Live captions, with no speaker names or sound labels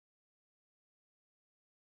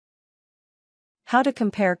How to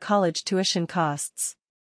compare college tuition costs.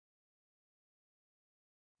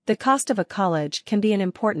 The cost of a college can be an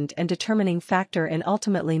important and determining factor in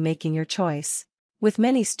ultimately making your choice. With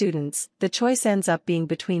many students, the choice ends up being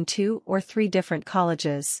between 2 or 3 different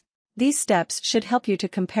colleges. These steps should help you to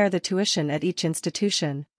compare the tuition at each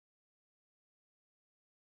institution.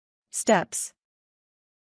 Steps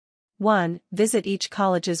 1. Visit each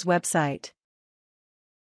college's website.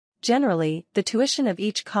 Generally, the tuition of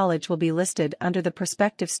each college will be listed under the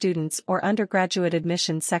prospective students or undergraduate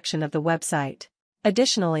admissions section of the website.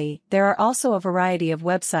 Additionally, there are also a variety of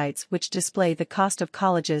websites which display the cost of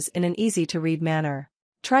colleges in an easy-to-read manner.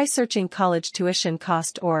 Try searching college tuition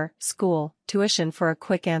cost or school tuition for a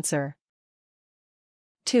quick answer.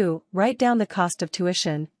 2. Write down the cost of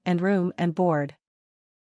tuition and room and board.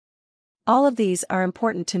 All of these are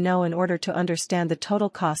important to know in order to understand the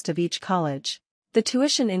total cost of each college. The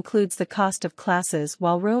tuition includes the cost of classes,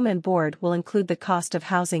 while room and board will include the cost of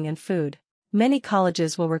housing and food. Many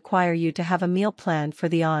colleges will require you to have a meal plan for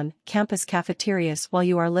the on-campus cafeterias while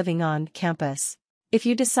you are living on campus. If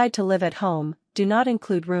you decide to live at home, do not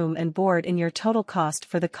include room and board in your total cost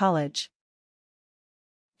for the college.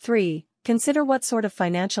 3. Consider what sort of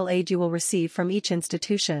financial aid you will receive from each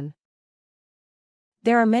institution.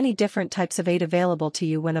 There are many different types of aid available to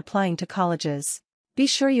you when applying to colleges. Be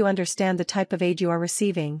sure you understand the type of aid you are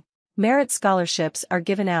receiving. Merit scholarships are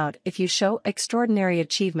given out if you show extraordinary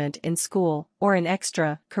achievement in school or in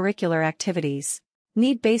extra-curricular activities.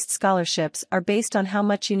 Need-based scholarships are based on how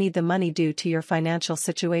much you need the money due to your financial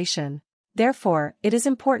situation. Therefore, it is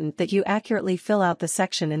important that you accurately fill out the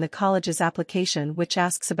section in the college's application which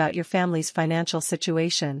asks about your family's financial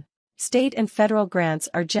situation. State and federal grants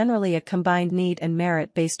are generally a combined need and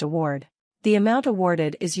merit-based award. The amount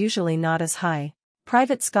awarded is usually not as high.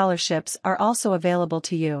 Private scholarships are also available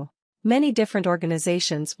to you. Many different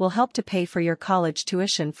organizations will help to pay for your college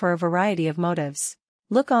tuition for a variety of motives.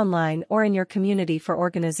 Look online or in your community for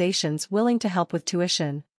organizations willing to help with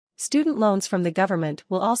tuition. Student loans from the government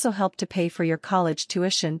will also help to pay for your college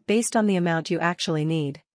tuition based on the amount you actually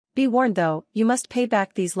need. Be warned though, you must pay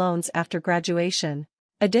back these loans after graduation.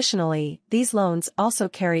 Additionally, these loans also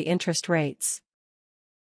carry interest rates.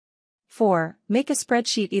 4. Make a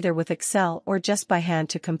spreadsheet either with Excel or just by hand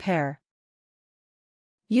to compare.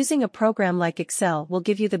 Using a program like Excel will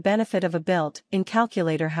give you the benefit of a built-in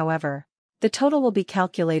calculator. However, the total will be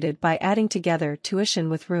calculated by adding together tuition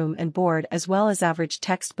with room and board as well as average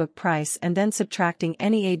textbook price and then subtracting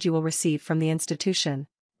any aid you will receive from the institution.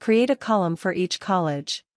 Create a column for each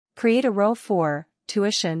college. Create a row for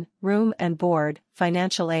tuition, room and board,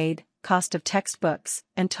 financial aid, cost of textbooks,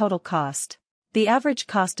 and total cost. The average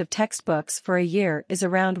cost of textbooks for a year is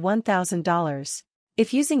around $1,000.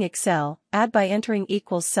 If using Excel, add by entering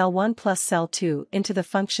equals cell 1 plus cell 2 into the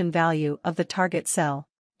function value of the target cell.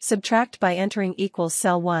 Subtract by entering equals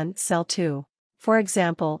cell 1 cell 2. For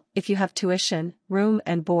example, if you have tuition, room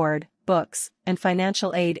and board, books, and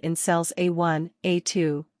financial aid in cells A1,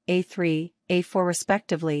 A2, A3, A4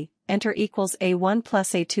 respectively, enter equals A1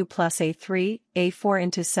 plus A2 plus A3, A4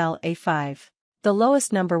 into cell A5. The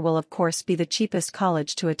lowest number will of course be the cheapest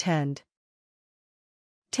college to attend.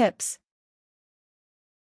 Tips.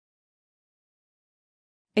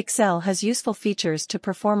 Excel has useful features to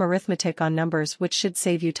perform arithmetic on numbers which should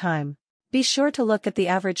save you time. Be sure to look at the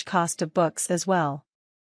average cost of books as well.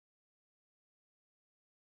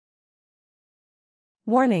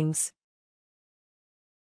 Warnings.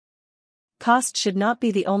 Cost should not be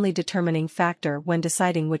the only determining factor when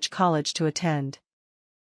deciding which college to attend.